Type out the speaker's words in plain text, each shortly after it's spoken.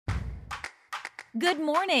Good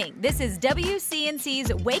morning. This is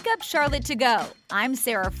WCNC's Wake Up Charlotte to Go. I'm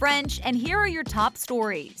Sarah French, and here are your top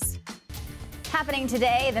stories. Happening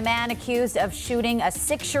today, the man accused of shooting a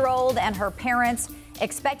 6-year-old and her parents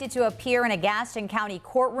expected to appear in a Gaston County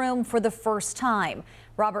courtroom for the first time.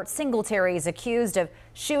 Robert Singletary is accused of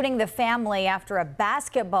shooting the family after a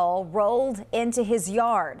basketball rolled into his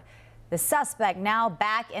yard. The suspect now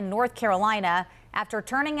back in North Carolina after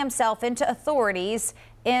turning himself into authorities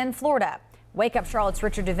in Florida. Wake Up Charlotte's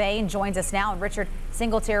Richard Devane joins us now, and Richard,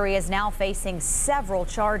 Singletary is now facing several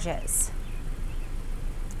charges,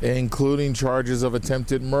 including charges of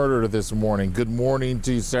attempted murder this morning. Good morning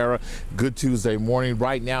to you, Sarah. Good Tuesday morning.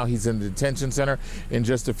 Right now, he's in the detention center. In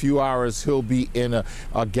just a few hours, he'll be in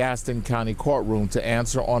a Gaston County courtroom to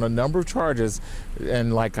answer on a number of charges,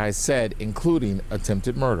 and like I said, including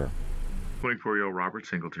attempted murder. 24-year-old Robert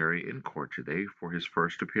Singletary in court today for his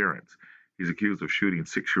first appearance. He's accused of shooting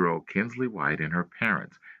 6-year-old Kinsley White and her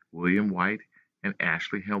parents, William White and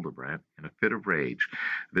Ashley Hildebrandt, in a fit of rage.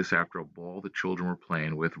 This after a ball the children were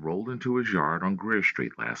playing with rolled into his yard on Greer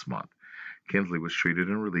Street last month. Kinsley was treated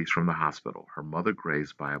and released from the hospital. Her mother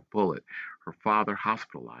grazed by a bullet. Her father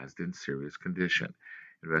hospitalized in serious condition.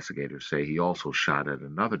 Investigators say he also shot at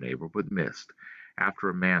another neighbor but missed. After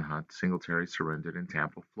a manhunt, Singletary surrendered in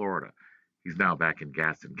Tampa, Florida. He's now back in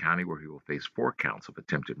Gaston County, where he will face 4 counts of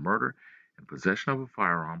attempted murder and possession of a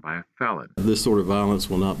firearm by a felon. This sort of violence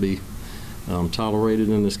will not be tolerated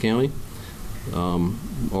in this county.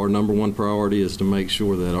 Our number one priority is to make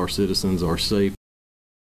sure that our citizens are safe.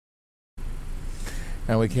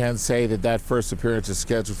 And we can say that first appearance is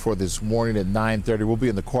scheduled for this morning at 9:30. We'll be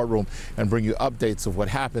in the courtroom and bring you updates of what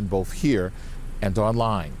happened both here and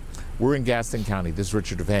online. We're in Gaston County. This is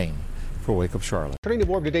Richard Devane for Wake Up Charlotte. Turning to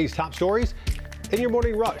more of today's top stories in your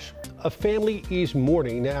morning rush. A family is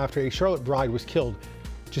mourning after a Charlotte bride was killed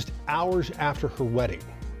just hours after her wedding.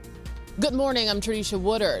 Good morning, I'm Tradisha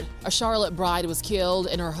Woodard. A Charlotte bride was killed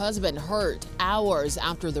and her husband hurt hours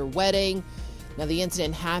after their wedding. Now, the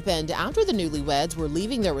incident happened after the newlyweds were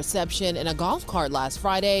leaving their reception in a golf cart last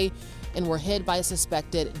Friday and were hit by a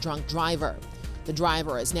suspected drunk driver. The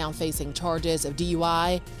driver is now facing charges of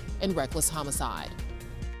DUI and reckless homicide.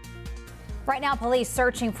 Right now, police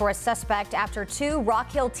searching for a suspect after 2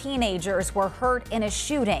 Rock Hill teenagers were hurt in a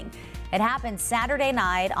shooting. It happened Saturday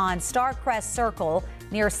night on Starcrest Circle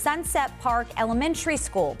near Sunset Park Elementary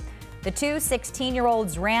School. The 2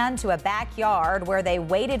 16-year-olds ran to a backyard where they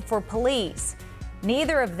waited for police.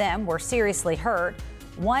 Neither of them were seriously hurt.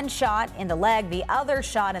 One shot in the leg, the other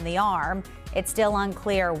shot in the arm. It's still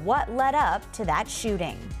unclear what led up to that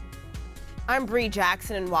shooting. I'm Bree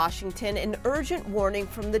Jackson in Washington. An urgent warning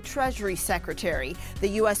from the Treasury Secretary. The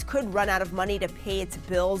U.S. could run out of money to pay its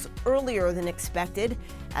bills earlier than expected,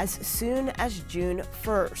 as soon as June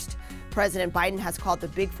 1st. President Biden has called the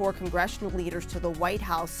Big 4 congressional leaders to the White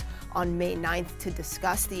House on May 9th to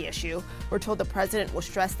discuss the issue. We're told the president will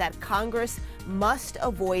stress that Congress must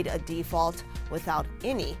avoid a default without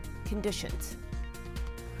any conditions.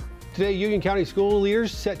 Today, Union County school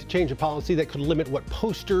leaders set to change a policy that could limit what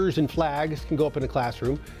posters and flags can go up in a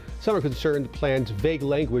classroom. Some are concerned the plan's vague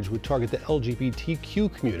language would target the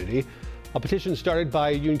LGBTQ community. A petition started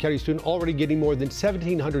by a Union County student already getting more than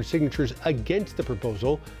 1,700 signatures against the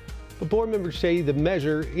proposal. But board members say the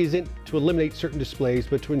measure isn't to eliminate certain displays,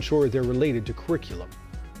 but to ensure they're related to curriculum.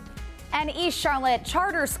 An East Charlotte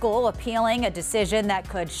charter school appealing a decision that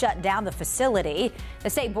could shut down the facility. The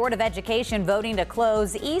State Board of Education voting to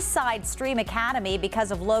close Eastside Stream Academy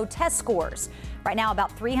because of low test scores. Right now,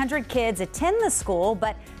 about 300 kids attend the school,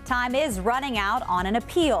 but time is running out on an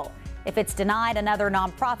appeal. If it's denied, another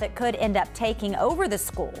nonprofit could end up taking over the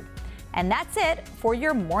school. And that's it for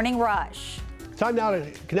your morning rush. Time now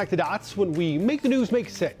to connect the dots when we make the news make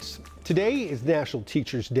sense. Today is National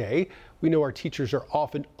Teachers Day. We know our teachers are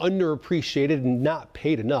often underappreciated and not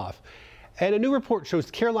paid enough. And a new report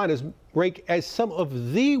shows Carolinas rank as some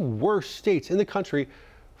of the worst states in the country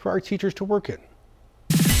for our teachers to work in.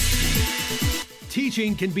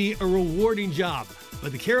 Teaching can be a rewarding job,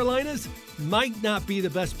 but the Carolinas might not be the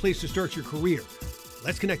best place to start your career.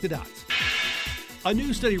 Let's connect the dots. A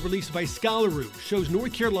new study released by Scholaroo shows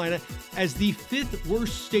North Carolina as the 5th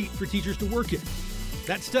worst state for teachers to work in.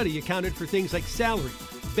 That study accounted for things like salary,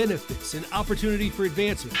 benefits, and opportunity for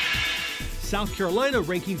advancement. South Carolina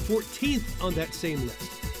ranking 14th on that same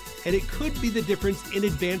list, and it could be the difference in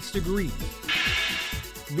advanced degrees.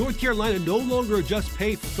 North Carolina no longer adjusts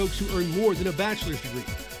pay for folks who earn more than a bachelor's degree,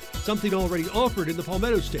 something already offered in the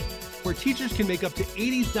Palmetto State, where teachers can make up to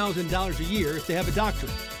 $80,000 a year if they have a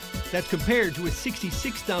doctorate. That's compared to a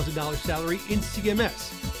 $66,000 salary in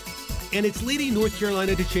CMS. And it's leading North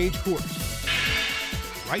Carolina to change course.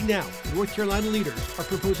 Right now, North Carolina leaders are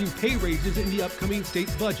proposing pay raises in the upcoming state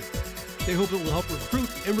budget. They hope it will help recruit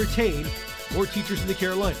and retain more teachers in the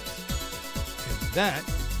Carolinas. And that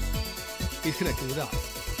is Connecting the Dots.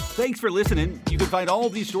 Thanks for listening. You can find all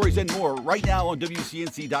of these stories and more right now on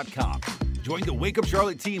WCNC.com. Join the Wake Up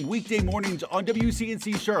Charlotte team weekday mornings on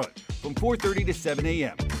WCNC Charlotte from 4:30 to 7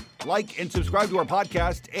 a.m. Like and subscribe to our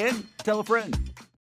podcast and tell a friend.